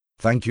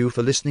Thank you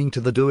for listening to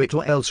the Do It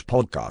or Else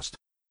podcast.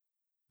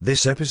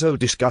 This episode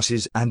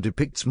discusses and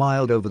depicts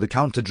mild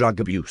over-the-counter drug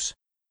abuse.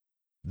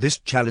 This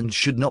challenge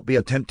should not be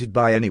attempted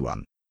by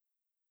anyone.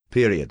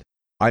 Period.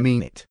 I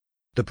mean it.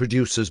 The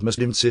producers must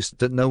insist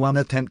that no one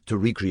attempt to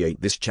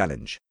recreate this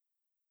challenge.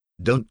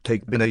 Don't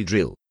take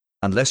Benadryl,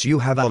 unless you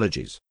have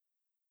allergies.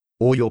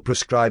 Or you're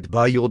prescribed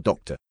by your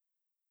doctor.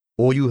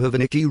 Or you have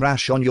an icky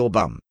rash on your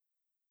bum.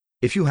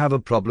 If you have a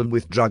problem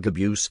with drug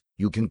abuse,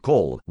 you can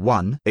call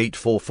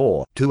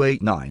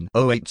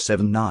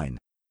 1-844-289-0879.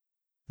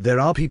 There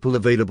are people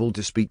available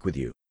to speak with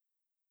you.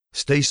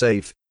 Stay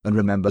safe, and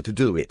remember to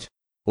do it,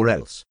 or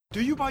else.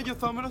 Do you buy your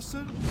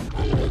medicine?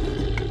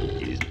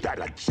 Is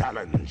that a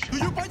challenge? Do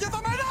you buy your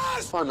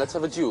medicine? Fine, let's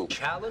have a duel.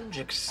 Challenge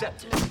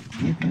accepted.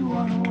 If you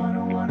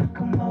wanna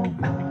come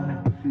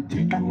over,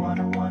 do you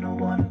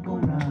wanna go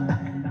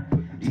ride?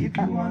 If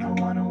you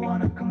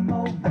wanna come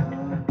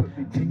over,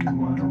 do you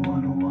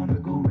wanna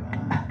go ride?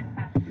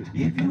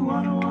 If you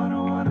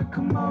wanna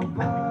come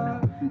over,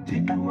 do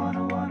you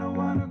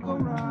wanna go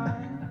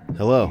ride?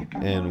 Hello,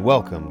 and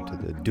welcome to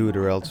the Do It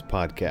or Else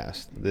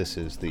podcast. This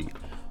is the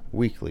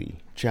weekly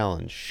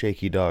challenge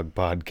Shaky Dog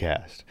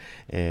podcast,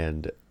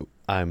 and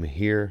I'm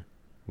here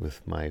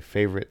with my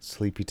favorite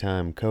Sleepy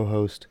Time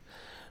co-host,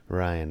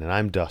 Ryan, and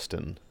I'm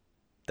Dustin.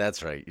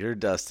 That's right. You're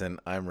Dustin.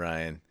 I'm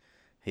Ryan.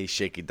 Hey,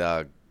 Shaky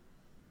Dog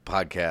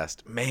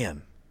podcast.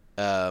 Man,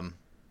 I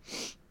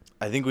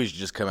think we should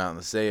just come out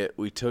and say it.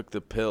 We took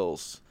the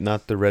pills.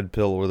 Not the red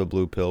pill or the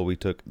blue pill. We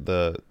took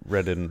the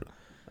red and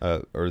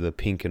or the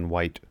pink and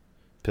white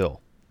pill.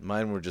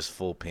 Mine were just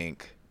full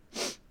pink.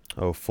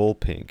 Oh, full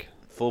pink.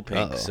 Full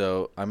pink. Uh-oh.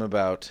 So I'm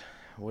about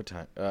what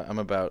time? I'm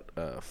about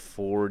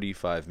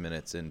 45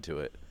 minutes into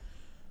it,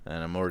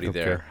 and I'm already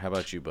there. How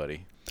about you,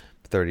 buddy?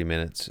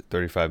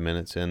 35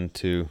 minutes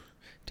into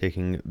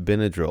taking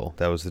Benadryl.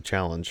 That was the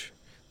challenge.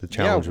 The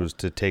challenge was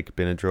to take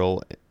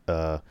Benadryl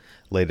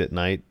late at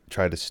night,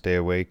 try to stay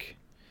awake,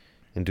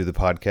 and do the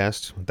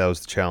podcast. That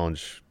was the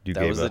challenge you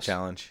gave us. That was the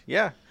challenge.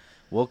 Yeah.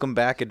 Welcome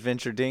back,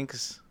 Adventure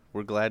Dinks.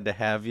 We're glad to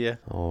have you.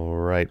 All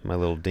right, my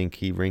little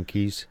dinky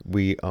rinkies.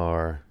 We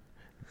are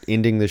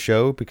ending the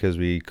show because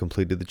we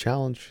completed the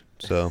challenge.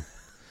 So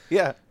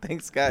yeah,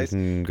 thanks, guys. We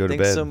can go to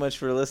Thanks bed. so much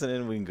for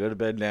listening. We can go to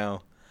bed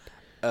now.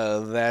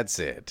 That's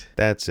it.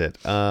 That's it.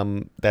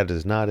 That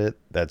is not it.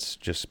 That's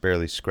just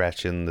barely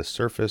scratching the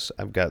surface.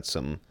 I've got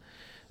some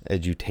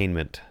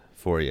edutainment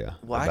for you.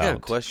 Well, I got a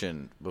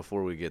question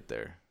before we get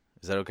there.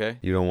 Is that okay?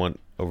 You don't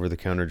want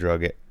over-the-counter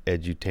drug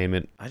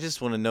edutainment? I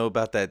just want to know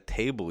about that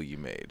table you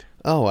made.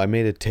 Oh, I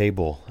made a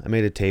table. You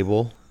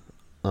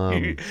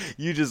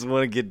just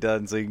want to get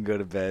done so you can go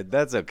to bed.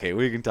 That's okay.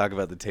 We can talk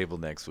about the table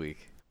next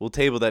week. We'll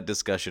table that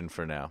discussion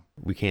for now.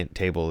 We can't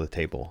table the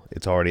table.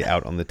 It's already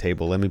out on the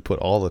table. Let me put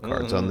all the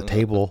cards on the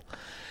table.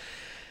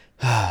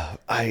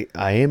 I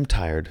am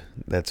tired.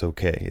 That's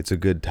okay. It's a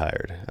good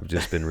tired. I've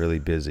just been really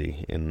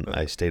busy, and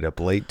I stayed up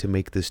late to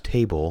make this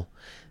table.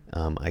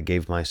 I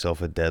gave myself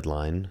a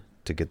deadline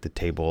to get the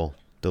table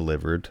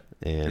delivered.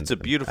 And it's a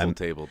beautiful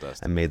table,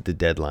 Dustin. I made the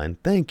deadline.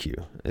 Thank you.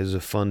 It was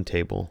a fun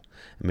table.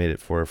 I made it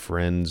for a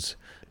friend's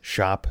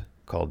shop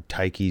called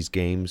Tyke's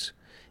Games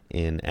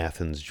in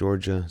Athens,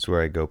 Georgia. It's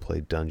where I go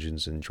play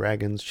Dungeons and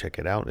Dragons. Check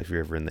it out if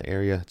you're ever in the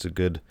area. It's a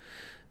good,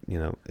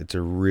 it's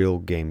a real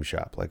game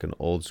shop, like an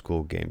old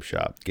school game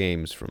shop.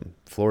 Games from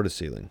floor to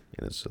ceiling,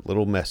 and it's a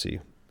little messy,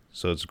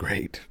 so it's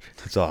great.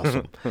 It's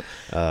awesome.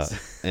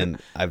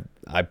 And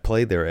I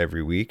play there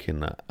every week,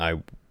 and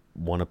I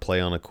want to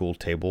play on a cool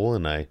table,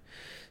 and I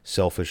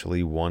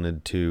selfishly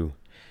wanted to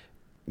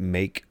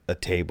make a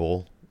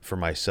table for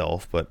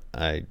myself, but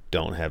I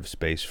don't have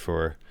space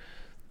for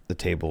the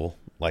table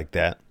like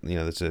that.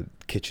 That's a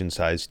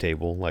kitchen-sized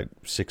table, like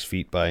 6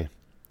 feet by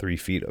 3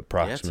 feet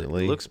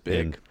approximately. Yeah, it looks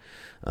big.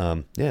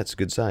 And, it's a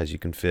good size. You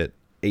can fit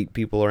 8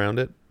 people around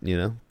it.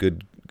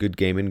 Good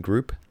gaming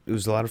group. It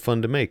was a lot of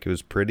fun to make. It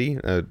was pretty.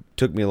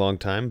 Took me a long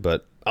time,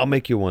 but I'll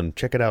make you one.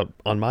 Check it out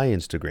on my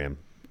Instagram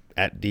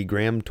at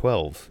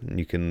dgram12, and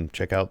you can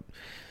check out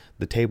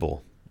the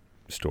table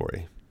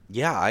story.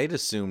 Yeah, I'd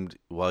assumed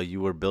while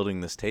you were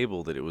building this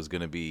table that it was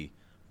going to be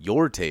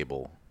your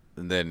table,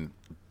 and then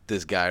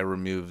this guy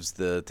removes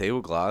the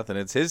tablecloth and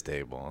it's his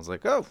table. I was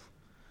like, oh,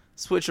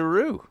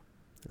 switcheroo.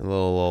 A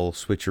little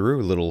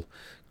switcheroo, little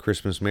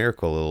Christmas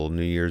miracle, a little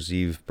New Year's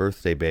Eve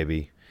birthday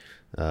baby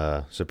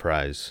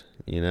surprise,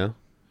 It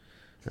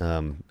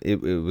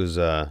was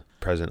a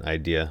present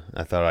idea.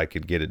 I thought I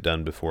could get it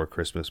done before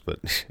Christmas, but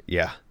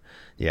yeah,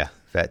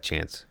 fat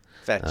chance.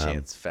 Fat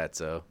chance,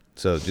 fatso.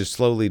 So just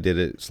slowly did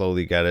it,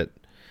 slowly got it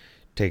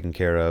taken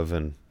care of,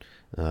 and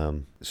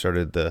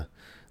started the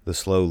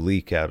slow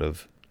leak out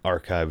of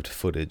archived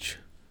footage.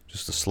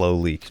 Just a slow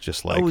leak,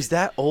 just like... Oh, is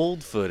that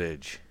old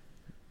footage?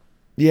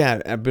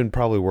 Yeah, I've been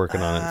probably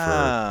working on it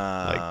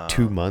for like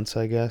 2 months,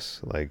 I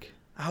guess.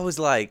 I was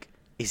like,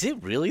 is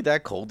it really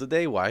that cold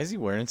today? Why is he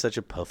wearing such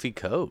a puffy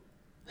coat?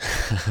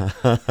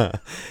 It's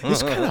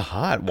kind of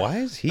hot. Why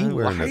is he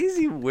wearing is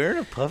he wearing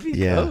a puffy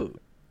coat?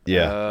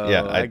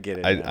 Yeah, I get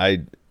it. I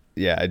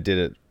did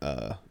it.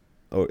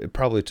 It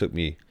probably took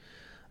me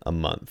a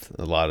month.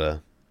 A lot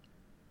of,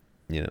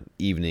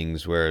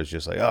 evenings where it's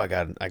just like, oh, I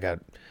got a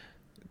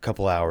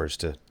couple hours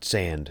to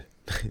sand.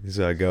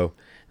 So I go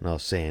and I'll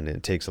sand. And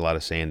it takes a lot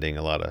of sanding,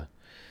 a lot of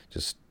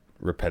just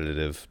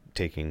repetitive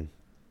taking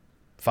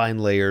fine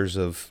layers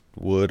of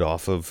wood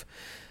off of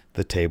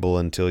the table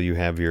until you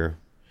have your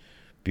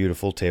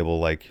beautiful table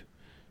like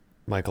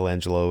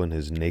Michelangelo and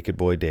his naked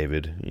boy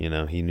David.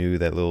 He knew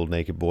that little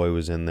naked boy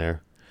was in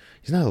there.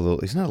 He's not a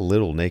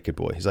little naked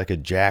boy. He's like a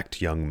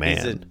jacked young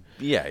man.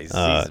 He's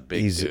a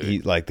big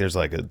dude. There's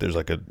like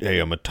a hey,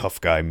 I'm a tough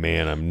guy,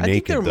 man. I'm naked. I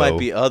think there though, might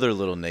be other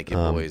little naked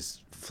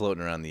boys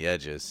floating around the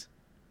edges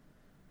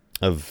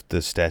of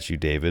the statue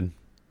David.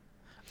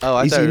 Oh,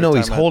 I he's thought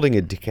he's holding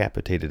a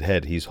decapitated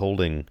head. He's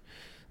holding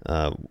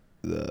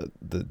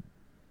the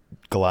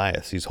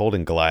Goliath. He's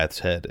holding Goliath's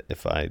head,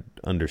 if I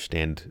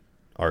understand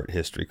art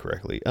history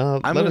correctly.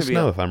 Let us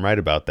know if I'm right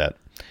about that.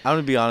 I'm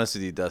gonna be honest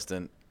with you,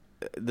 Dustin.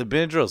 The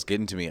Benadryl's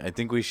getting to me. I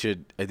think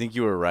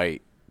you were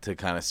right to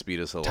kind of speed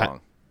us along.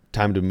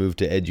 Time to move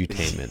to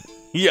edutainment.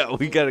 Yeah,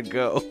 we gotta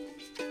go.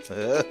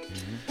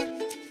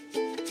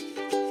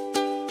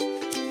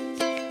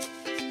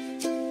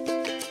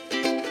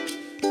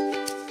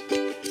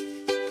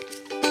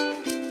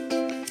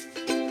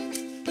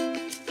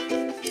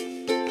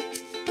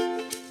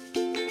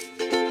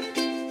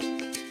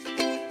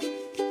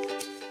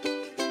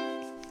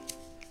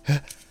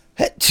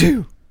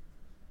 Achoo!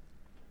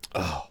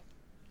 Oh,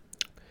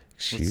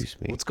 excuse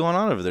me. What's going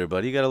on over there,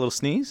 buddy? You got a little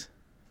sneeze?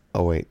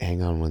 Oh wait,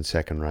 hang on 1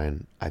 second,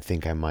 Ryan. I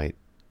think I might.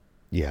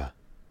 Yeah.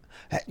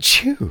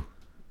 Achoo!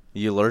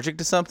 You allergic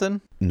to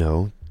something?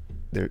 No,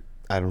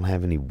 I don't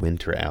have any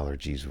winter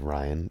allergies,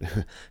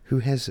 Ryan. Who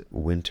has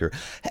winter?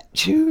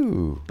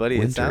 Achoo! Buddy,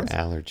 winter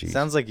allergies.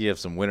 Sounds like you have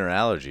some winter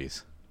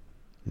allergies.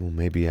 Well,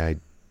 maybe I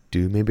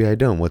do. Maybe I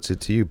don't. What's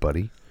it to you,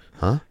 buddy?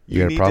 Huh?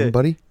 You got a problem,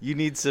 buddy? You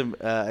need some.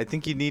 I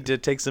think you need to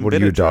take some. What Benadryl.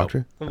 are you, a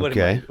doctor?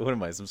 Okay. What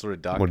am I? Some sort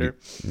of doctor?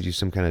 Are you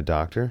some kind of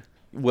doctor?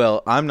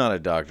 Well, I'm not a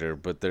doctor,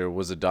 but there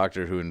was a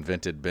doctor who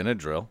invented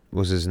Benadryl.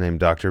 Was his name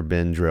Dr.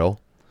 Ben Drill?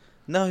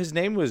 No, his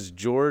name was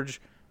George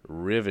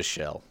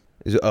Rivichel.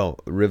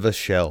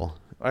 Rivichel.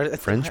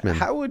 Frenchman.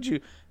 How would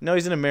you? No,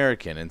 he's an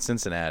American in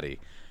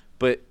Cincinnati,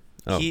 but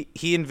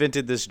he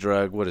invented this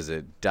drug. What is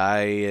it?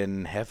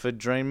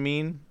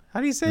 Diphenhydramine?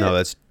 How do you say it? No,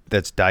 that's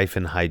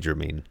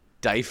diphenhydramine.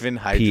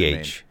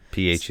 Diphenhydramine.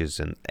 pH is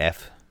an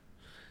F.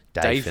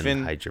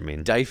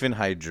 Diphenhydramine.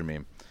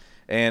 Diphenhydramine.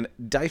 And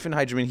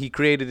diphenhydramine, he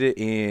created it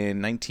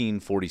in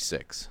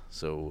 1946,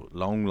 so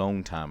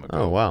long time ago.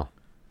 Oh, wow.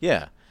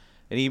 Yeah.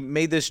 And he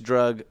made this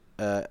drug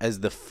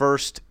as the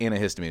first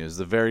antihistamine. It was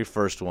the very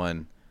first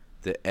one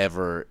that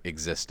ever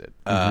existed.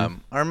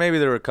 Or maybe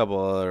there were a couple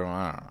other ones.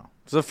 I don't know.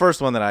 It's the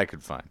first one that I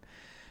could find.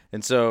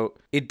 And so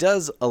it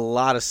does a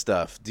lot of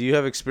stuff. Do you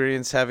have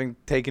experience having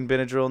taken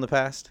Benadryl in the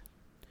past?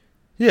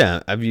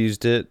 Yeah, I've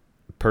used it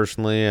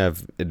personally.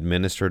 I've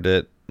administered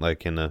it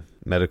like in a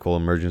medical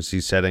emergency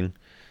setting.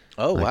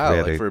 Oh,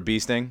 wow. Like for a bee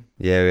sting?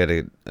 Yeah, we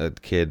had a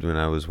kid when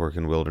I was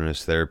working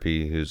wilderness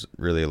therapy who's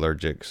really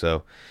allergic.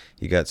 So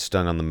he got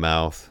stung on the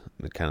mouth.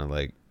 It kind of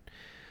like,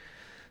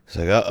 it's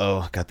like,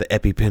 uh-oh, got the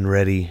EpiPen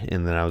ready.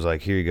 And then I was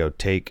like, here you go.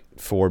 Take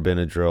 4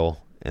 Benadryl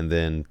and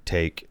then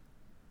I'm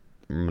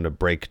going to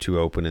break 2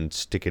 open and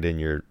stick it in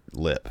your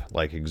lip.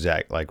 Like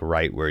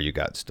right where you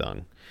got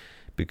stung.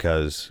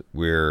 Because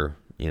we're,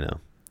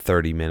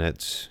 30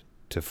 minutes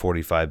to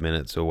 45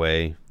 minutes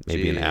away,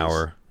 maybe an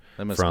hour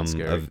from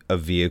a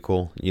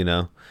vehicle,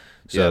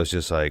 So it's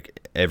just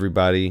like,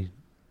 everybody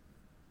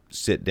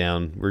sit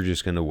down. We're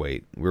just going to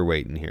wait. We're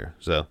waiting here.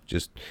 So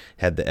just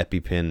had the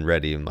EpiPen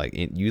ready. And like,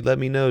 you let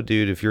me know,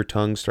 dude, if your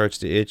tongue starts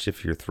to itch,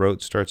 if your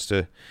throat starts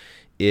to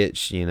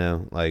itch,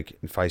 like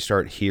if I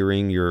start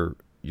hearing your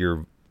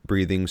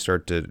breathing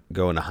start to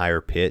go in a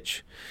higher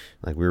pitch,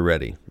 like we're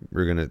ready.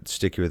 We're going to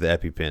stick you with the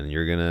EpiPen.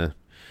 You're going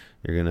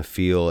to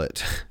feel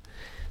it.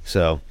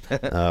 So,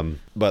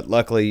 but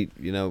luckily,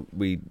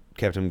 we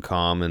kept him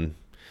calm, and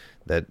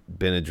that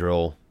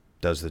Benadryl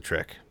does the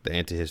trick. The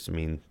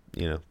antihistamine,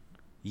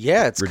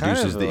 yeah, it's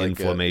reduces kind of the like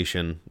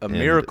inflammation. A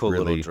miracle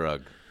really little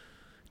drug.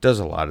 Does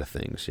a lot of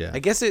things, yeah. I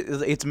guess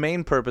its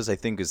main purpose, I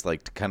think, is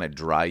like to kind of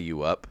dry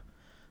you up,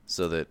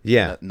 so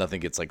that nothing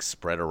gets like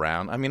spread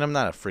around. I mean, I'm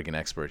not a freaking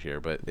expert here,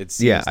 but it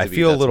seems I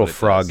feel a little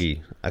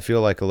froggy. I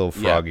feel like a little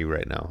froggy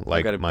right now.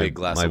 Like I got a big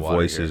glass my of water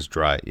voice here. is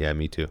dry. Yeah,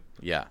 me too.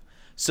 Yeah.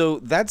 So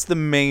that's the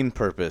main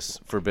purpose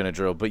for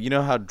Benadryl. But you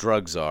know how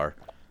drugs are.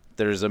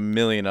 There's a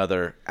million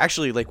other.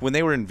 Actually, like when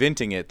they were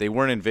inventing it, they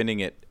weren't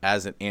inventing it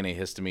as an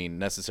antihistamine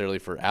necessarily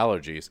for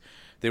allergies.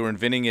 They were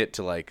inventing it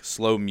to like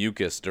slow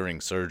mucus during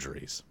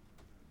surgeries.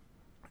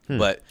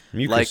 But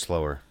mucus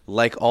slower.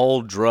 Like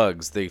all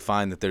drugs, they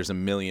find that there's a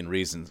million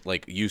reasons,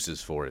 like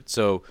uses for it.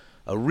 So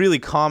a really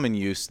common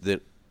use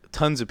that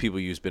tons of people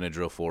use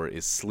Benadryl for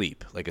is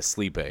sleep, like a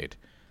sleep aid.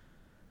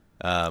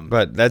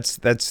 But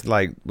that's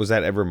like, was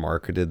that ever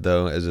marketed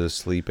though as a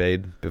sleep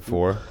aid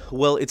before?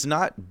 Well, it's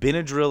not.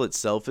 Benadryl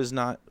itself is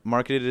not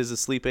marketed as a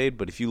sleep aid,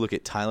 but if you look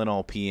at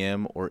Tylenol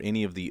PM or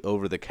any of the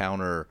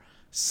over-the-counter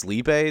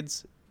sleep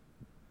aids,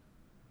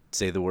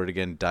 say the word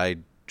again,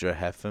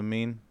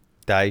 dihydrohephamine.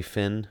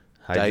 Diphenhydramine.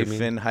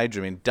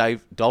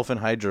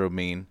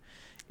 Dolphinhydramine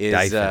is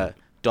Diphen.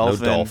 No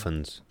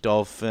dolphins.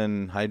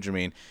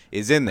 Dolphinhydramine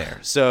is in there.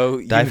 So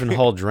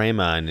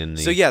Diphenhydramine in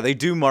the. So yeah, they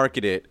do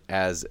market it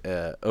as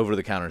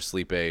over-the-counter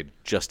sleep aid,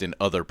 just in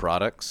other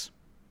products.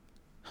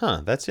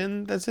 Huh? That's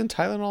in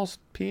Tylenol's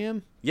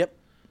PM. Yep.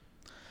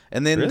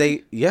 And then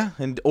Really?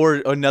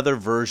 or another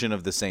version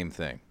of the same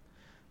thing.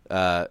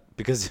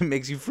 Because it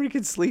makes you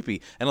freaking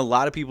sleepy. And a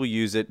lot of people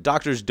use it.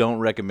 Doctors don't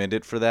recommend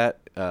it for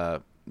that.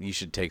 You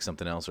should take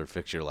something else or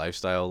fix your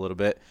lifestyle a little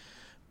bit.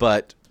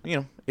 But,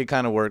 it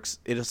kind of works.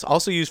 It is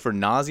also used for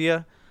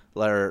nausea,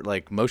 or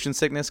like motion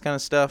sickness kind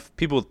of stuff.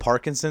 People with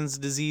Parkinson's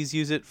disease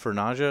use it for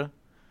nausea.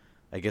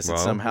 I guess it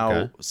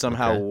Wow,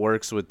 somehow okay.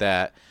 works with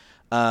that.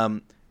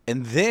 And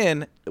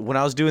then when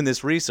I was doing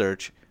this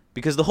research,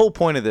 because the whole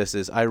point of this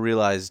is I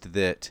realized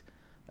that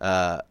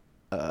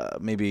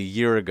maybe a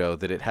year ago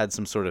that it had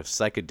some sort of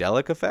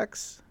psychedelic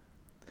effects.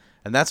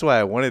 And that's why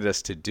I wanted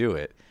us to do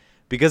it,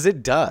 because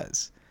it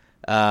does.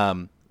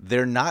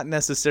 They're not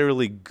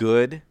necessarily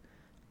good.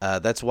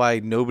 That's why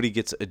nobody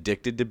gets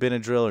addicted to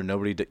Benadryl or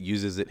nobody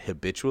uses it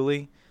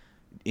habitually.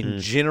 In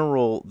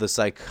general, the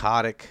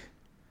psychotic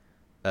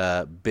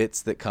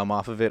bits that come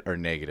off of it are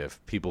negative.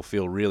 People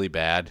feel really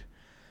bad,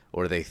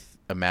 or they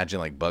imagine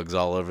like bugs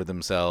all over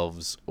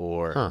themselves,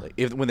 or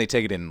when they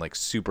take it in like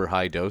super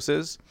high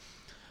doses.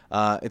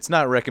 It's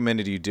not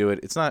recommended you do it.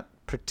 It's not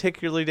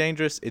particularly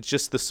dangerous. It's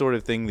just the sort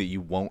of thing that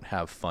you won't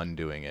have fun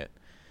doing it.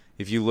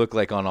 If you look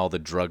like on all the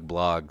drug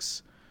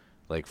blogs,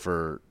 like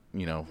for,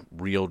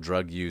 real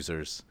drug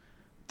users,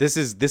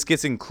 this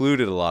gets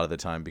included a lot of the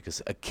time because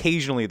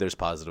occasionally there's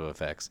positive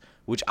effects,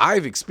 which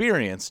I've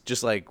experienced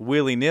just like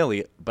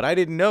willy-nilly, but I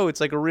didn't know it's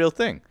like a real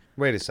thing.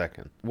 Wait a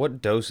second.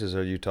 What doses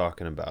are you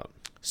talking about?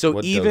 So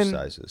what even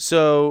dose sizes?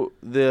 so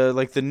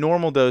the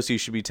normal dose you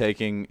should be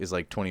taking is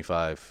like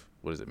 25,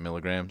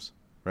 milligrams,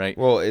 right?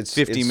 Well, it's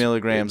 50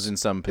 milligrams in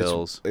some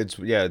pills.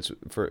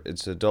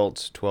 It's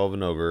adults 12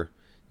 and over.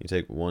 You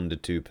take 1 to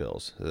 2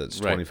 pills. So that's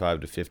Right.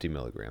 25 to 50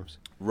 milligrams.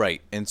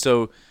 Right. And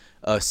so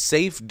a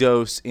safe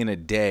dose in a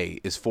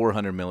day is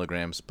 400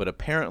 milligrams, but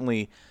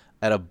apparently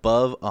at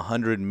above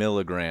 100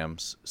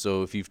 milligrams,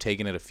 so if you've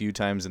taken it a few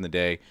times in the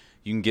day,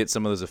 you can get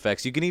some of those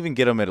effects. You can even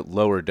get them at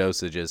lower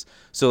dosages.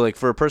 So like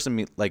for a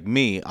person like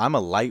me, I'm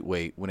a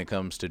lightweight when it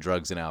comes to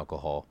drugs and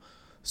alcohol.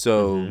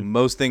 So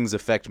most things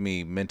affect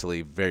me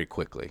mentally very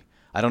quickly.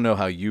 I don't know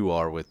how you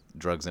are with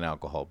drugs and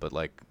alcohol, but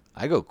like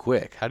I go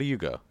quick. How do you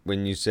go?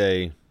 When you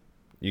say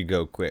you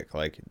go quick,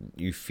 like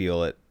you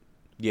feel it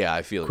Yeah,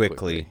 I feel it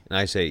quickly. And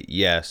I say,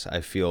 yes,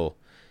 I feel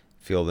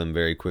them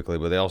very quickly,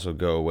 but they also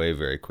go away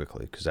very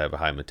quickly because I have a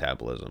high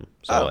metabolism.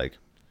 So like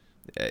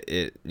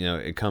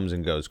it comes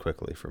and goes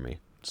quickly for me.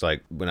 It's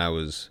like when I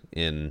was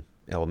in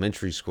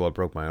elementary school, I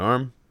broke my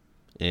arm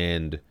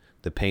and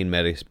the pain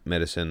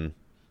medicine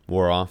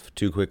wore off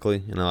too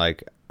quickly,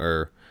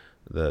 or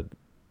the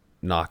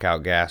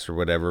knockout gas or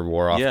whatever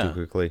wore off too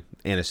quickly,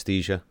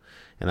 anesthesia,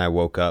 and I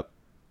woke up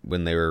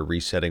when they were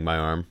resetting my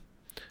arm.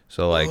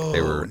 So like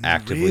they were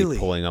actively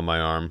pulling on my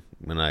arm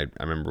when I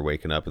remember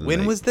waking up. And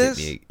When was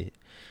this?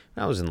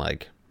 I was in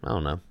like, I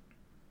don't know,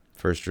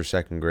 1st or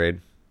 2nd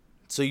grade.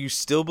 So you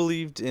still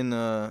believed in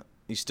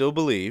Still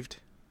believed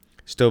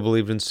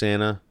in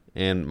Santa,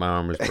 and my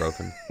arm was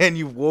broken. and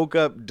you woke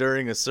up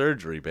during a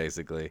surgery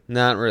basically.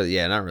 Not really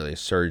a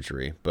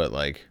surgery, but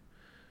like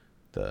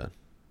the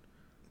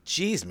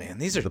Jeez, man,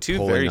 these are The two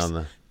pulling very on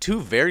the-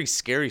 two very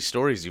scary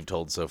stories you've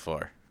told so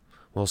far.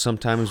 well,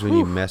 sometimes when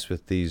you mess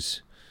with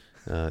these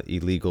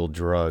illegal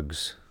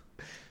drugs,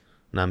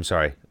 no, I'm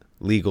sorry,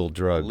 legal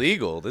drugs.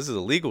 Legal. This is a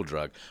legal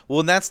drug. Well,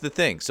 and that's the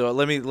thing. So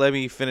let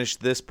me finish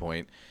this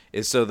point.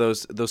 Is so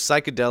those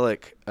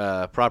psychedelic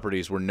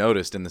properties were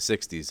noticed in the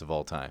 60s of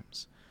all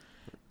times,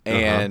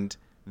 and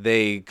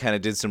they kind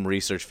of did some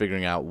research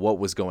figuring out what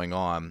was going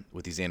on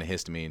with these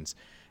antihistamines,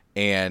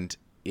 and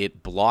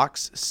it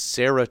blocks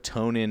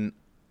serotonin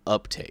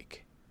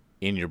uptake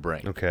in your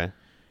brain. Okay.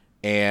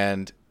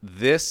 And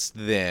this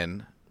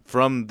then,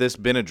 from this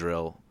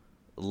Benadryl,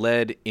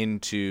 led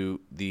into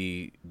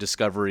the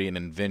discovery and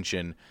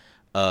invention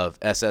of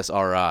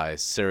SSRIs,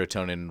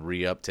 serotonin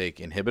reuptake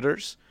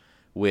inhibitors,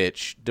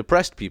 which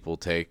depressed people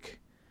take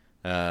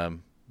to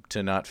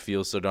not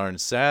feel so darn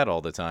sad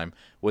all the time.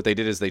 What they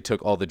did is they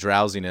took all the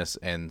drowsiness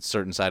and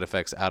certain side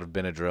effects out of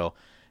Benadryl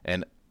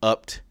and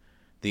upped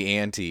the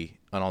ante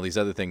on all these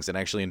other things and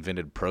actually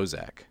invented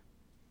Prozac.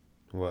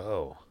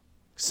 Whoa.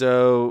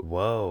 So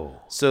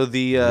Whoa. So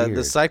the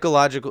Weird.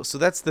 psychological. So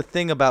that's the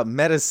thing about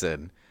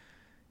medicine,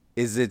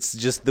 is it's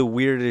just the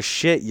weirdest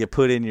shit you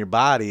put in your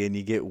body and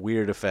you get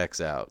weird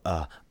effects out.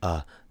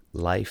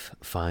 Life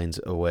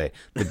finds a way.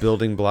 The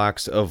building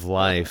blocks of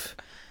life,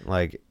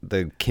 like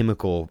the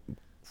chemical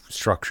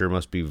structure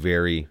must be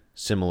very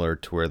similar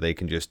to where they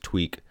can just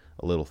tweak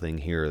a little thing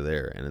here or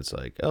there. And it's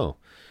like, oh,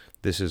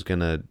 this is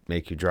going to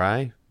make you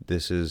dry.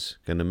 This is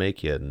going to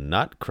make you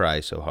not cry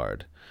so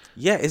hard.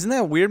 Yeah, isn't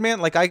that weird, man?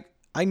 Like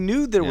I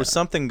knew there was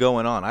something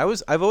going on.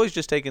 I've always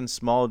just taken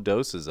small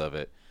doses of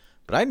it,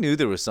 But I knew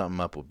there was something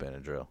up with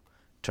Benadryl.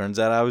 Turns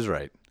out I was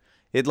right.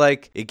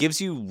 It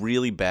gives you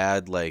really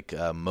bad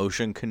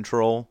motion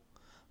control.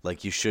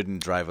 Like you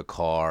shouldn't drive a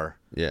car.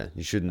 Yeah,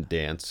 you shouldn't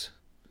dance.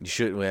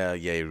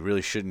 You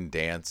really shouldn't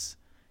dance.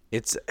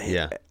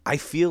 Yeah. I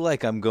feel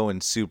like I'm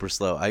going super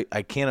slow.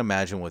 I can't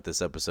imagine what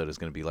this episode is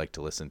going to be like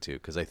to listen to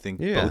because I think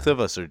both of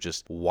us are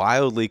just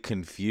wildly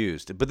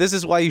confused. But this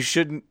is why you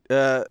shouldn't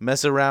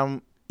mess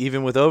around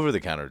even with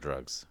over-the-counter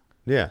drugs.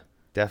 Yeah,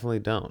 definitely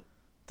don't.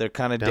 They're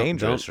kind of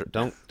dangerous.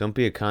 Don't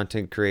be a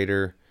content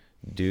creator.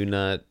 Do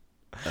not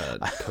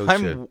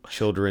coach a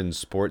children's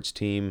sports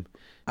team.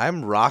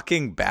 I'm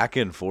rocking back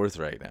and forth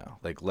right now,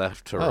 like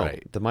left to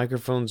right. The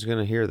microphone's going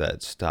to hear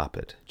that. Stop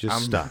it. Stop.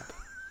 Just stop.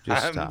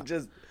 I'm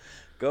just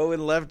going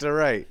left to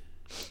right.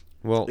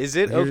 Well, is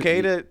it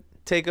okay to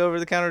take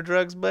over-the-counter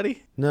drugs,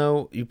 buddy?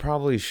 No, you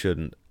probably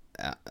shouldn't.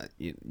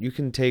 You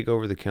can take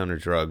over-the-counter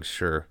drugs,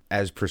 sure,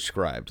 as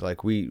prescribed.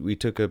 Like we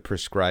took a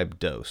prescribed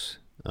dose.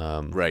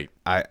 Right.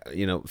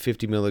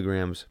 50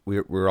 milligrams.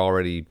 We're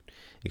already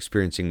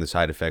experiencing the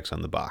side effects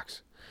on the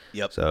box.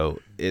 Yep. So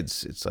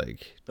it's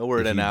like we're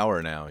at an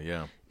hour now.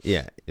 Yeah.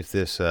 Yeah. If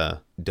this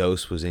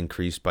dose was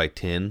increased by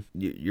 10,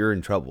 you're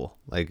in trouble.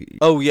 Like.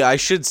 Oh yeah, I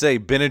should say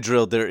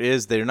Benadryl.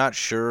 They're not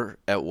sure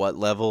at what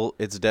level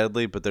it's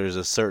deadly, but there's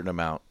a certain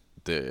amount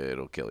that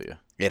it'll kill you.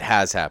 It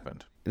has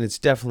happened. And it's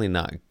definitely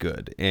not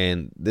good.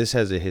 And this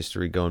has a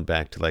history going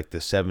back to like the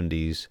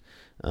 70s,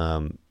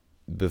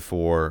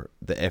 before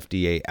the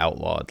FDA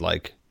outlawed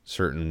like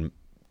certain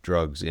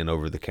drugs in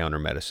over-the-counter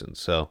medicine.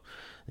 So,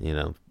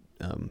 you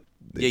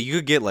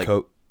could get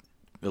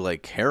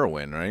like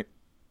heroin, right?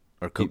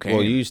 Or cocaine.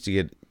 Well, you used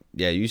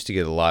to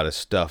get a lot of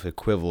stuff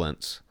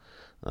equivalents.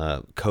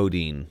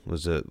 Codeine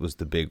was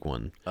the big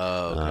one.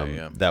 Oh, okay,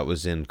 yeah. That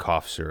was in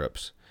cough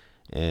syrups.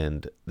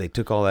 And they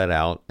took all that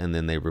out, and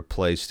then they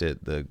replaced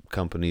it. The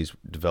companies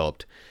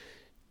developed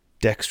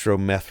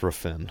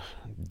dextromethorphan,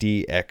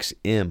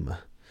 DXM,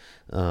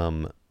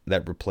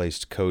 that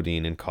replaced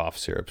codeine in cough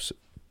syrups.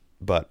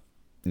 But,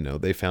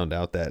 they found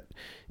out that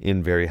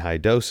in very high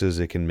doses,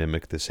 it can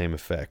mimic the same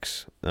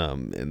effects.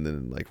 And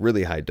then, like,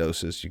 really high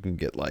doses, you can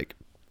get, like,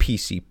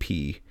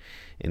 PCP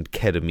and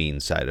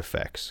ketamine side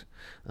effects.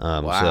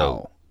 Wow.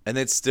 So, and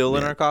it's still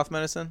in our cough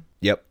medicine?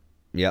 Yep.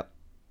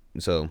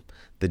 So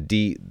the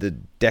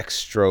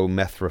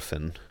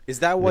dextromethorphan. Is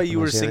that why you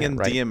were singing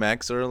right?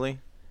 DMX earlier?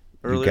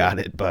 You got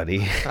it,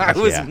 buddy. I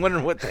was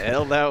wondering what the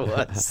hell that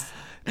was.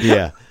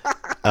 Yeah.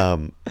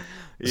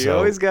 You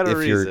always got a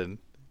reason.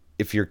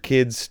 If your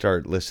kids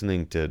start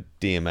listening to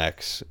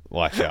DMX,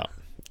 watch out.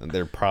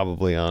 They're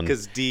probably on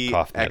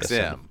cough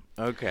medicine.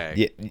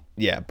 Okay.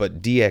 Yeah,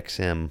 but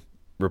DXM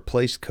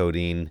replaced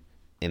codeine,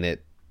 and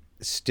it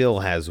still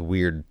has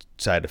weird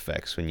side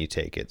effects when you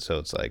take it. So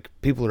it's like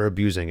people are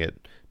abusing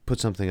it. Put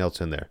something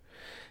else in there.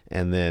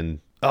 And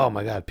then, oh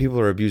my God, people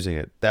are abusing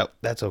it.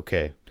 That's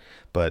okay.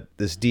 But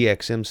this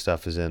DXM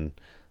stuff is in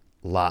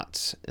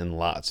lots and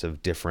lots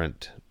of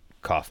different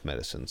cough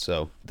medicines.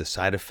 So the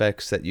side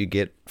effects that you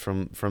get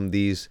from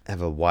these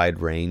have a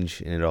wide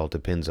range, and it all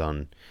depends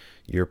on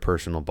your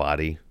personal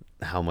body,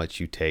 how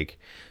much you take.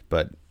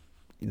 But,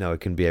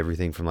 it can be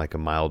everything from like a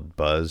mild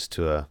buzz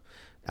to a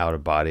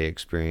out-of-body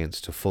experience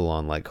to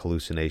full-on like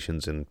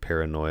hallucinations and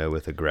paranoia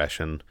with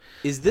aggression.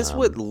 Is this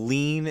what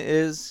lean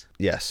is?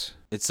 Yes.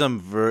 It's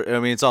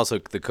it's also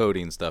the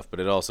codeine stuff, but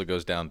it also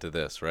goes down to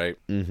this, right?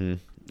 Mm-hmm.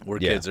 Where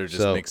kids are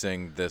just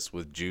mixing this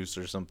with juice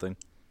or something?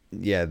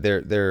 Yeah,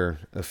 there are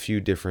a few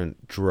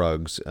different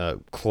drugs.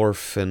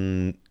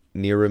 Chlorpheniramine,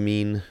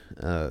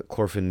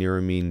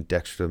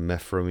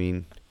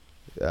 dextromethorphan,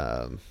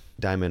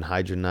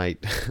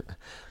 dimenhydrinate.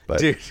 But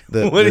dude,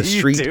 what are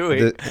you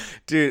doing?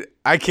 Dude,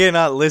 I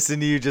cannot listen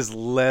to you just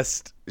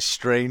list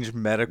strange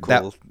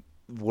medical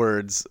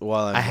words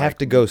while I have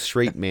to go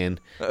straight man.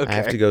 Okay. I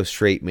have to go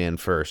straight man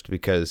first,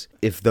 because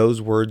if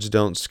those words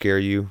don't scare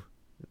you,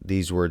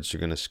 these words are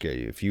going to scare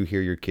you. If you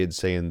hear your kids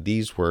saying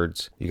these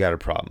words, you got a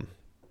problem.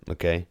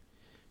 Okay?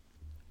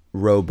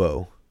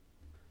 Robo.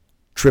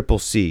 Triple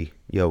C.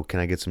 Yo,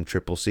 can I get some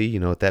triple C? You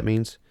know what that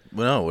means?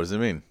 Well, no, what does it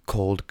mean?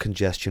 Cold,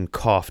 congestion,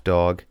 cough,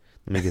 dog.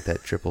 Let me get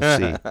that triple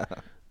C.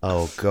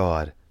 Oh,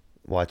 God.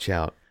 Watch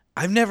out.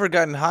 I've never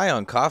gotten high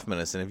on cough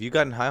medicine. Have you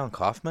gotten high on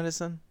cough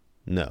medicine?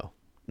 No.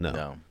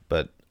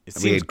 But it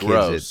seems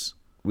gross.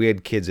 We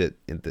had kids at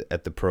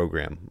the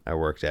program I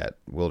worked at,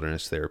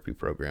 wilderness therapy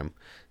program.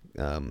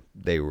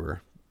 They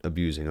were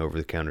abusing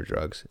over-the-counter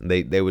drugs. And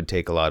they would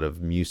take a lot of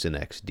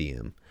Mucinex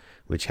DM,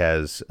 which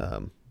has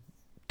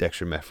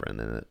dextromethorphan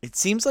in it. It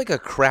seems like a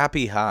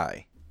crappy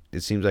high.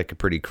 It seems like a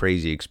pretty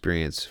crazy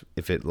experience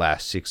if it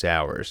lasts 6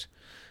 hours,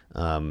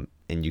 and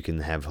you can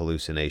have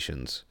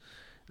hallucinations.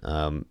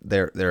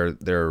 There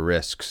are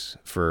risks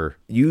for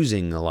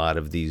using a lot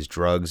of these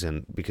drugs,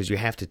 and because you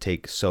have to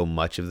take so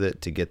much of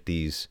it to get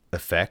these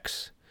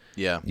effects.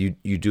 Yeah.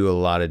 You do a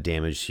lot of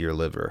damage to your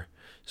liver.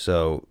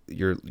 So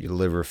your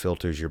liver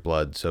filters your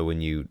blood. So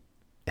when you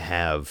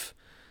have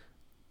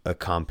a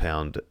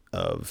compound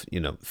of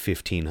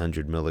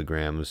 1,500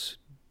 milligrams,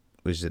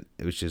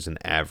 which is an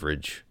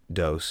average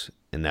dose,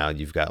 and now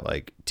you've got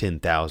like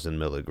 10,000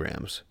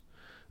 milligrams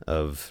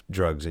of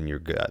drugs in your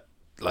gut.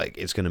 Like,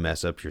 it's going to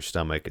mess up your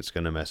stomach. It's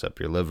going to mess up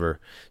your liver.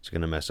 It's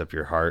going to mess up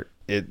your heart.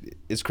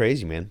 It's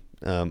crazy, man.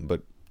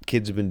 But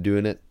kids have been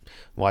doing it.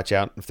 Watch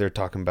out if they're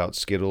talking about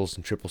Skittles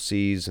and Triple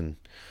C's and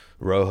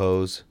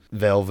Rojos,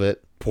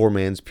 Velvet, poor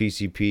man's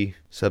PCP,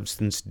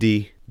 Substance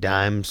D,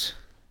 Dimes.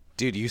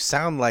 Dude, you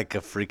sound like a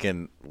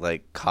freaking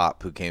like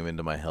cop who came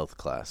into my health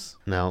class.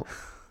 Now,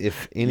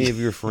 if any of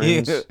your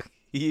friends...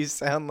 You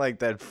sound like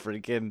that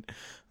freaking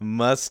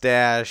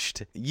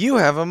mustached. You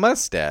have a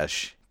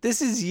mustache.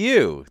 This is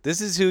you.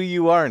 This is who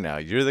you are now.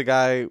 You're the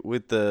guy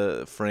with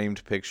the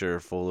framed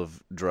picture full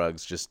of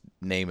drugs, just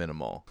naming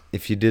them all.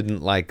 If you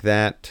didn't like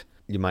that,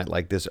 you might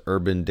like this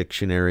Urban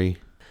Dictionary.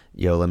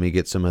 Yo, let me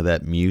get some of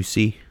that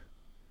Muci.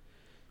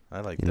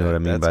 I like You that. know what I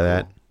mean by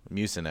that?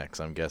 Mucinex,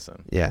 I'm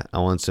guessing. Yeah, I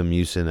want some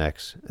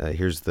Mucinex.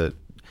 Here's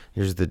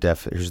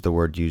the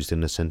word used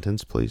in a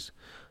sentence, please.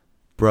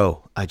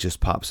 Bro, I just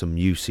popped some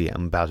Muci.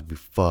 I'm about to be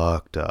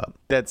fucked up.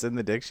 That's in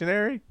the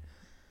dictionary?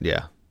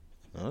 Yeah.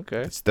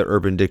 Okay. It's the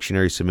Urban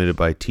Dictionary submitted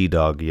by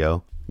T-Dog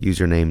Yo.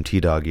 Username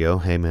T-Dog Yo.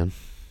 Hey, man.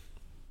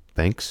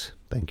 Thanks.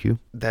 Thank you.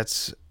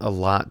 That's a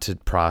lot to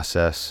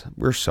process.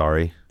 We're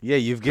sorry. Yeah,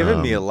 you've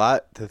given me a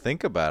lot to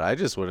think about. I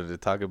just wanted to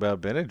talk about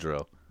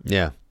Benadryl.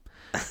 Yeah.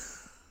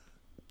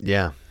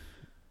 Yeah.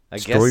 I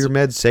Store guess your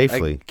meds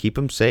safely. Keep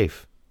them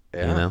safe.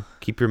 Yeah. You know,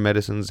 keep your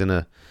medicines in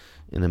a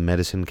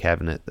medicine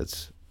cabinet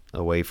that's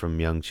away from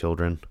young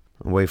children,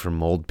 away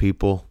from old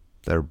people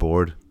that are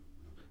bored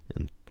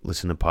and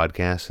listen to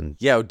podcasts. And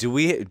Yeah, do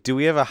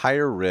we have a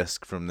higher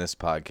risk from this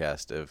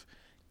podcast of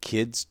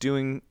kids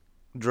doing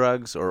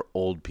drugs or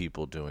old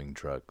people doing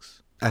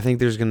drugs? I think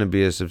there's going to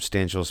be a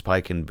substantial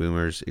spike in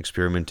boomers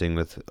experimenting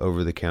with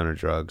over-the-counter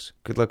drugs.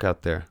 Good luck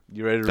out there.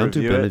 You ready to Don't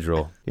do review it?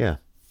 Benadryl. Yeah.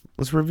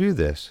 Let's review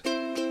this.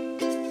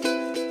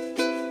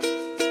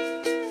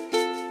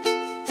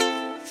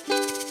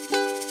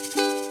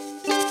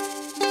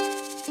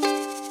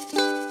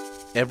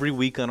 Every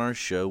week on our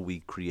show, we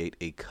create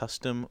a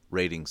custom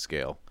rating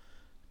scale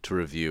to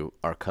review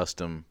our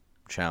custom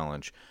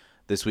challenge.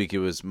 This week it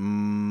was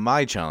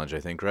my challenge, I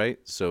think, right?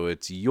 So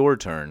it's your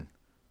turn,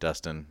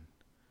 Dustin,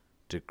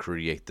 to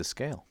create the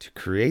scale. To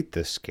create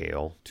this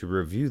scale, to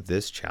review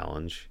this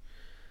challenge,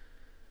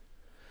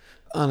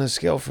 on a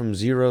scale from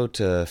 0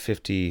 to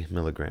 50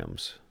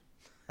 milligrams,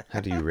 how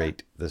do you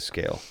rate the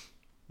scale?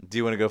 Do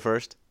you want to go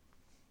first?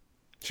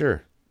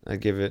 Sure. I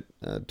give it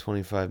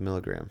 25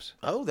 milligrams.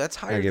 Oh, that's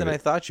higher give than I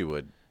it- thought you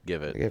would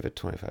give I it. gave it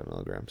 25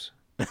 milligrams.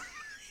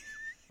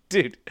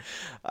 Dude,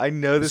 I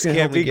know this gonna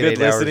can't help me be get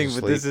good 8 hours listening,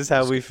 of but this sleep. is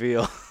how we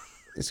feel.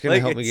 It's gonna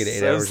Like, help me get it's 8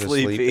 so hours of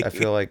sleepy. sleep. I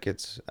feel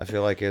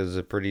like it was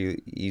a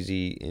pretty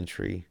easy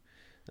entry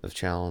of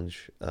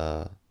challenge.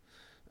 I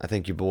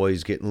think your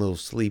boy's getting a little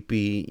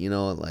sleepy. You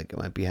know, like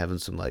I might be having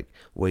some like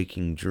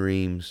waking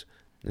dreams.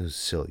 It was a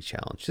silly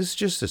challenge. This is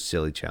just a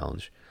silly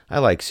challenge. I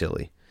like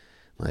silly.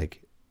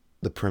 Like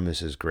the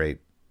premise is great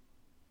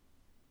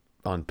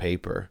on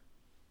paper.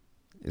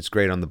 It's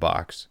great on the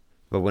box.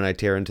 But when I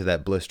tear into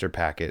that blister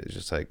packet, it's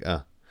just like,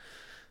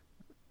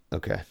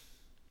 okay.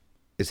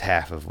 It's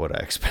half of what I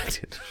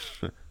expected.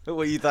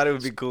 Well, you thought it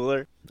would be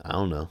cooler? I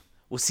don't know.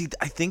 Well, see,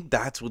 I think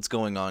that's what's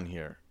going on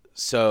here.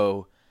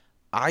 So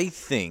I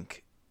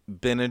think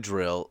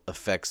Benadryl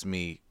affects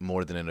me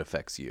more than it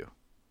affects you.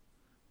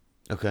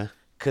 Okay.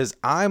 Because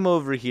I'm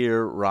over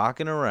here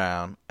rocking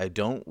around. I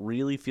don't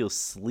really feel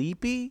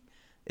sleepy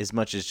as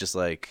much as just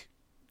like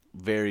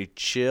very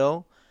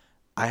chill.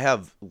 I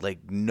have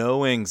like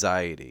no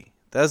anxiety.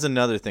 That's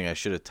another thing I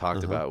should have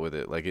talked about with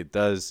it. Like it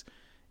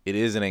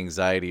is an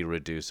anxiety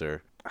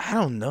reducer. I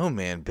don't know,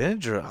 man.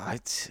 Benadryl,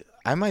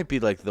 I might be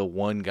like the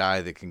one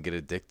guy that can get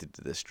addicted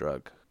to this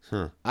drug.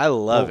 Huh. I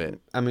love Well,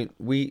 it. I mean,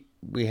 we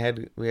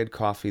had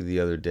coffee the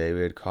other day.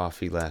 We had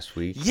coffee last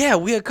week. Yeah,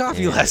 we had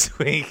coffee And- last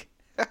week.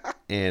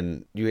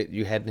 And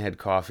you hadn't had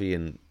coffee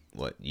in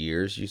what,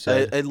 years, you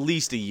said? At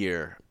least a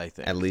year, I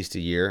think. At least a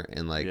year,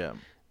 and like Yeah.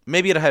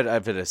 Maybe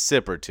I've had a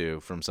sip or two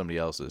from somebody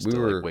else's to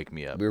like wake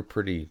me up. We were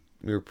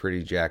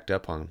pretty jacked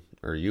up on,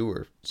 or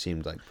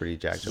seemed like pretty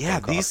jacked up Yeah,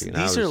 on coffee. these and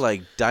I are was-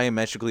 like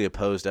diametrically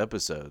opposed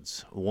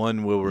episodes.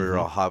 One where we're Mm-hmm.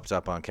 all hopped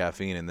up on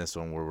caffeine, and this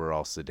one where we're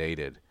all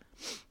sedated.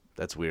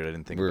 That's weird. I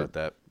didn't think We're- about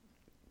that.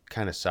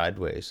 kind of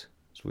sideways.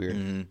 It's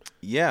weird.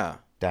 Yeah,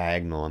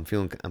 Diagonal. I'm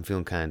feeling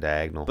kind of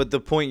diagonal. but the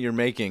point you're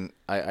making,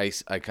 I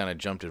kind of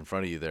jumped in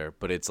front of you there,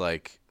 but it's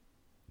like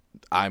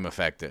I'm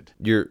affected.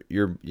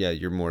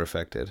 you're more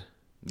affected.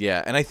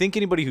 Yeah, and I think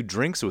anybody who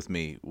drinks with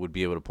me would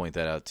be able to point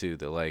that out too.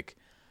 That like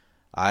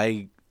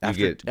You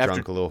get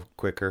drunk a little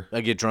quicker.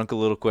 I get drunk a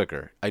little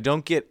quicker. I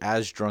don't get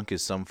as drunk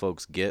as some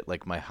folks get.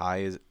 Like my high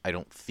is, I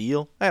don't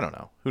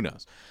know. Who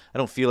knows? I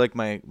don't feel like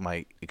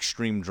my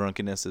extreme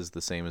drunkenness is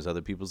the same as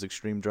other people's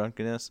extreme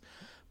drunkenness.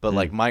 But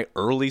like my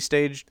early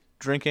stage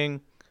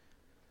drinking,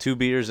 2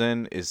 beers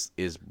in is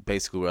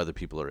basically where other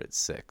people are at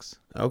 6.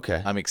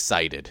 Okay. I'm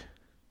excited.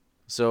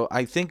 So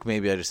I think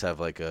maybe I just have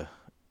like a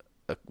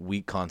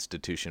weak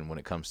constitution when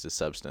it comes to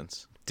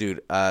substance. Dude,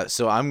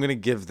 so I'm going to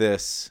give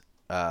this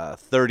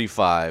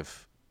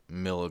 35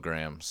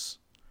 milligrams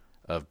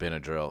of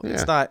Benadryl.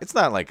 Yeah. It's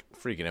not like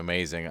freaking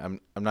amazing. I'm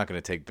not going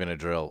to take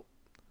Benadryl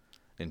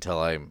until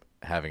I'm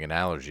having an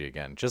allergy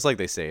again. Just like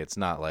they say, it's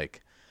not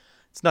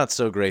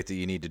so great that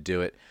you need to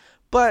do it.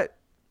 But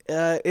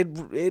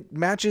it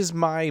matches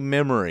my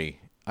memory.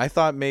 I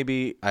thought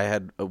maybe I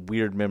had a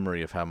weird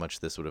memory of how much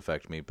this would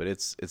affect me, but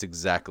it's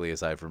exactly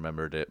as I've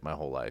remembered it my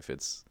whole life.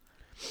 It's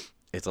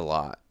a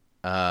lot.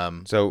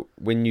 So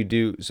when you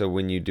do have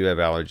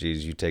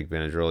allergies, you take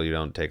Benadryl. You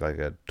don't take like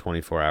a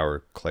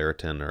 24-hour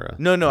Claritin or a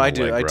No, I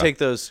do. I Allegra. take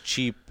those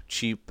cheap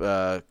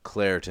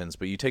Claritins,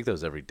 but you take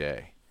those every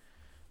day.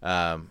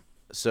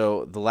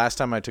 So the last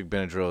time I took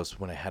Benadryl was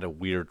when I had a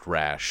weird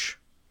rash,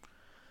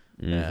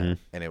 and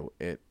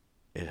it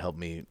helped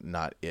me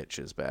not itch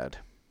as bad.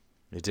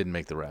 It didn't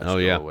make the rash go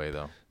away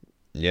though.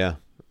 Yeah,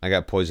 I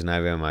got poison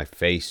ivy on my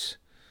face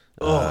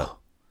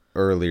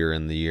earlier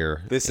in the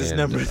year. This is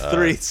number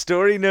 3.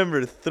 Story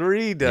number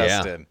 3,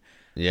 Dustin.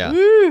 Yeah.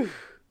 Woo!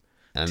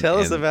 And, Tell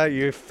us and about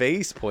your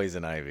face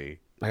poison ivy.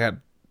 I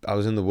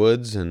was in the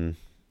woods, and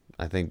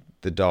I think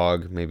the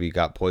dog maybe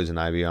got poison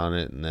ivy on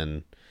it, and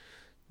then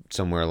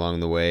somewhere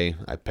along the way,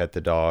 I pet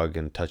the dog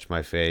and touched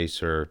my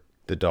face, or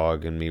the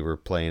dog and me were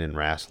playing and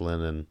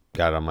wrestling and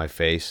got on my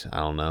face. I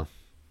don't know.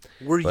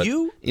 But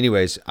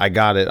Anyways, I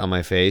got it on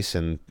my face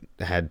and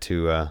had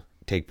to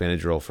take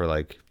Benadryl for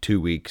like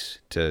 2 weeks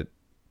to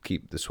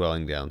keep the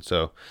swelling down.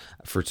 So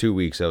for 2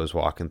 weeks, I was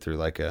walking through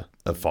like a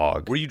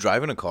fog. Were you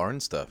driving a car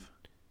and stuff?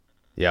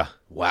 Yeah.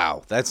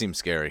 Wow, that seems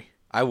scary.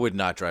 I would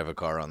not drive a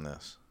car on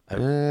this.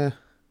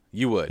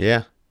 You would.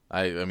 Yeah.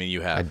 I mean,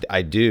 you have.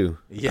 I do.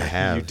 Yeah, I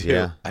have. you do.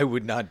 Yeah. I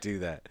would not do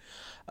that.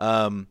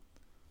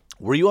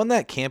 Were you on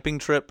that camping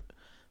trip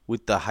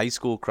with the high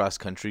school cross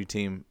country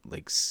team,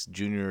 like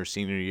junior or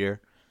senior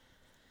year?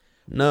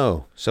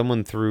 No,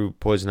 someone threw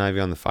poison ivy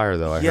on the fire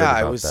though. I heard Yeah,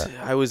 about that.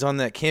 I was on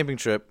that camping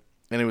trip,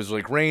 and it was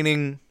like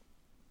raining,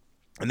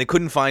 and they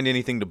couldn't find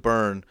anything to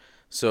burn.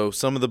 So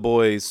some of the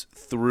boys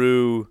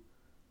threw,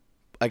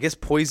 I guess,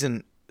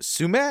 poison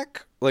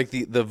sumac, like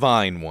the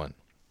vine one,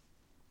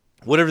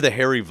 whatever the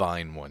hairy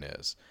vine one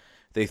is.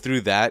 They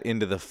threw that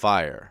into the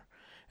fire,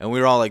 and we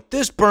were all like,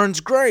 "This burns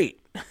great."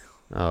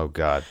 Oh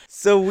God.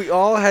 So we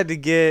all had to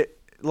get,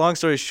 long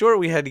story short,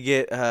 we had to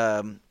get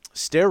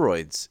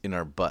steroids in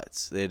our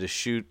butts. They had to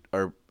shoot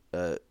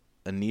a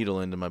needle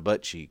into my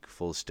butt cheek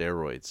full of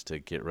steroids to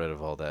get rid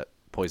of all that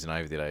poison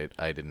ivy that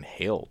I'd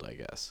inhaled, I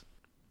guess.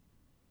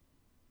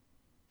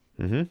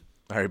 Mm-hmm.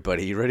 All right,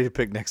 buddy, you ready to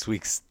pick next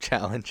week's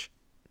challenge?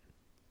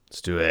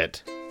 Let's do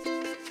it.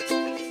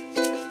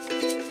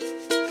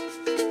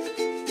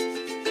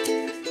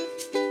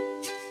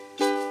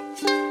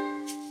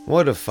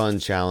 What a fun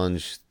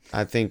challenge.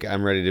 I think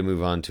I'm ready to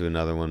move on to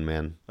another one,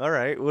 man. All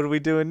right, what are we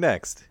doing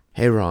next?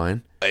 Hey,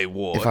 Ryan. Hey,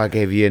 what? If I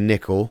gave you a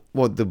nickel,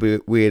 what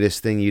the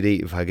weirdest thing you'd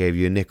eat if I gave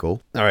you a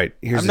nickel? All right,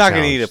 here's I'm the not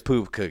going to challenge. eat a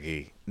poop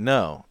cookie.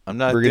 No, I'm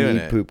not We're doing going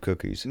to eat it. poop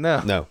cookies.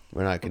 No.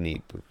 We're not going to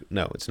eat poop.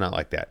 No, it's not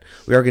like that.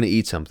 We are going to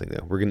eat something,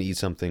 though. We're going to eat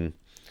something.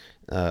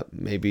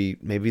 Maybe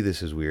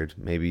this is weird.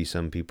 Maybe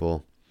some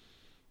people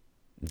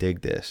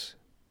dig this.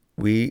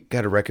 We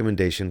got a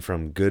recommendation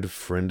from good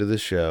friend of the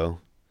show.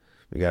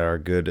 We got our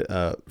good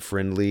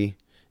friendly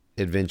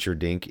adventure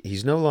dink.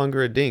 He's no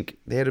longer a dink.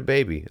 They had a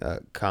baby.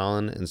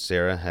 Colin and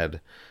Sarah had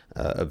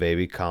a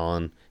baby.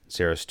 Colin and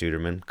Sarah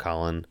Studerman.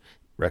 Colin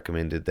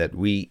recommended that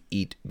we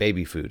eat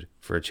baby food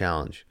for a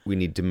challenge. We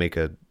need to make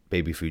a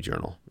baby food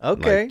journal.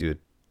 Okay. Like, do a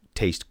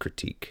taste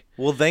critique.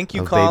 Well, thank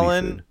you, of baby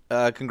Colin.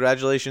 food.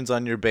 Congratulations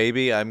on your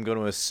baby. I'm going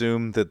to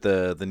assume that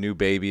the new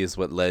baby is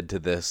what led to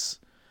this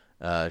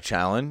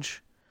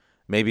challenge.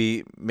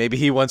 Maybe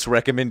he wants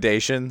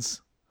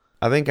recommendations.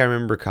 I think I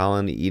remember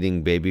Colin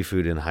eating baby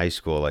food in high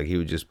school. Like he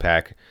would just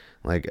pack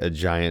like a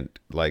giant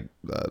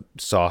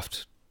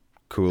soft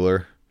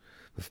cooler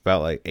with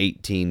about like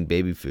 18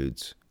 baby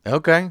foods.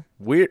 Okay,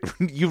 weird.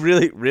 You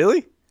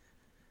really?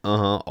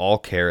 All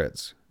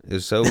carrots. It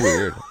was so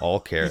weird. All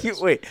carrots.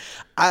 Wait,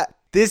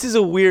 this is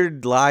a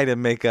weird lie to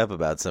make up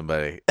about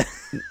somebody.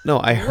 No,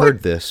 I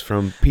heard this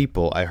from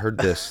people. I heard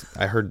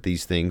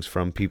these things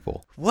from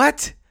people.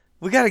 What?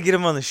 We got to get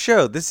him on the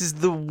show. This is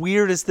the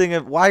weirdest thing.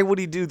 Why would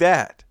he do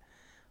that?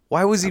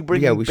 Why was he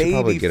bringing Yeah, we should baby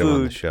probably get him on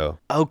the food? show.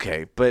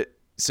 Okay, but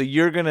so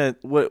you're gonna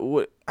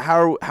what?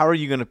 How are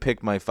you gonna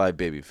pick my 5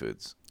 baby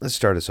foods? Let's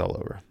start us all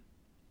over.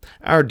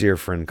 Our dear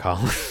friend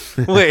Colin.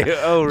 Wait.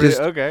 Oh, really?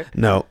 Just- Okay.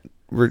 No,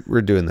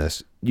 we're doing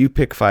this. You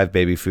pick 5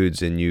 baby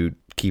foods and you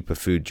keep a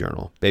food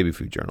journal. Baby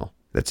food journal.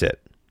 That's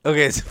it.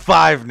 Okay, it's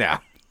 5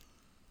 now.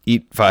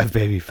 Eat 5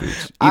 baby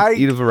foods.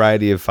 Eat a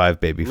variety of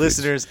 5 baby foods.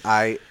 Listeners,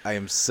 I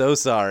am so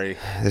sorry.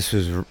 This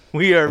was an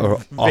We are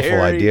awful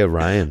very idea,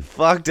 Ryan.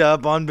 fucked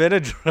up on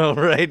Benadryl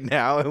right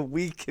now, and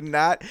we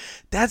cannot.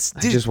 I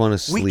just wanna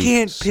sleep We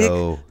can't pick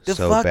so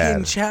fucking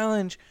bad.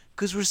 challenge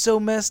because we're so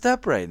messed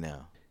up right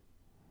now.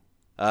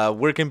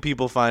 Where can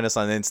people find us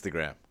on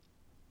Instagram?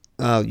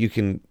 You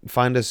can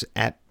find us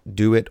at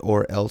Do It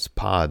or Else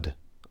Pod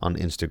on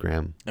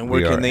Instagram. And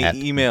where We can are they at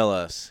email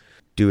us?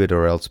 Do It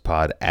or Else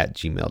Pod at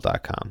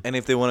gmail.com. And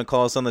if they want to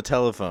call us on the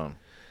telephone?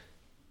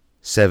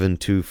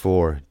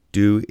 724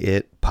 Do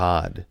It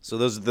Pod. So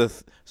those are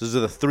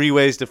the three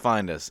ways to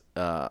find us: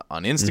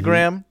 on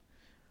Instagram,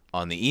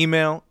 on the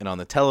email, and on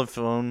the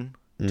telephone.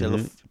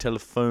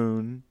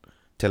 Telephone.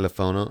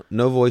 Telephono.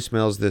 No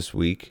voicemails this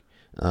week,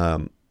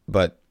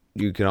 but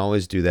you can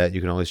always do that.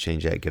 You can always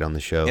change that. Get on the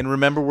show. And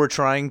remember, we're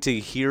trying to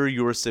hear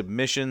your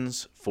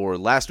submissions for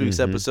last week's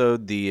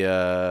episode.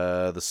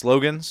 The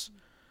slogans.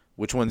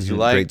 Which ones you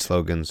like? Great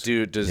slogans.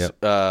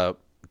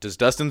 Does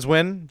Dustin's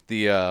win?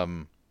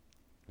 The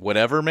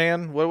whatever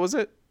man? What was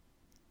it?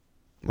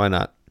 Why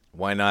not?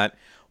 Why not?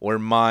 Or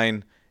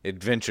mine,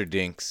 Adventure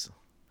Dinks,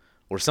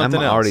 or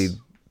something else. I'm already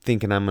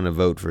thinking I'm going to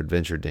vote for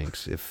Adventure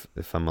Dinks if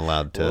I'm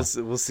allowed to.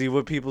 We'll see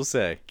what people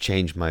say.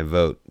 Change my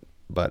vote,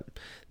 but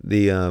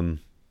the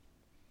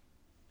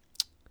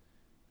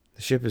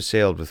ship has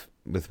sailed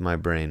with my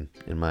brain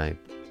and my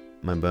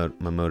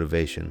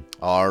motivation.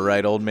 All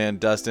right, Old Man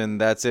Dustin.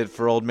 That's it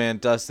for Old Man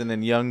Dustin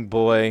and young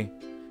boy,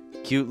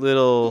 cute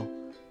little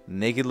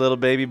naked little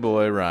baby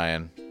boy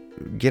Ryan.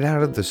 Get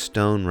out of the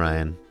stone,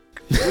 Ryan.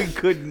 We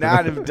could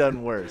not have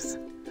done worse.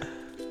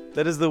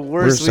 That is the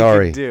worst We're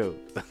sorry. we could do.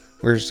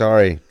 We're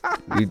sorry.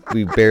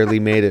 We barely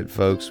made it,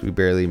 folks. We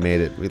barely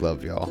made it. We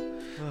love y'all.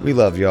 We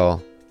love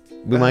y'all.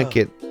 We might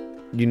get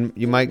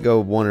you might go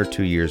 1 or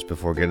 2 years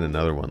before getting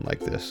another one like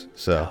this.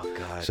 So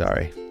God.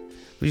 Sorry.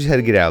 We just had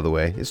to get out of the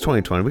way. It's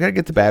 2020. We gotta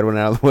get the bad one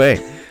out of the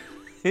way.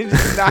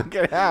 Just knock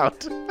it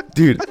out.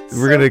 Dude,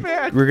 we're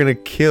bad. gonna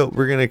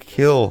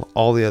kill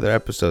all the other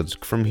episodes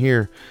from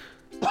here.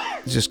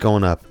 It's just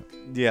going up.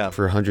 Yeah.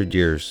 For 100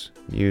 years.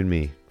 You and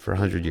me. For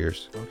 100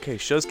 years. Okay,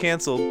 show's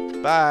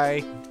canceled.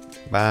 Bye.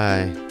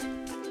 Bye.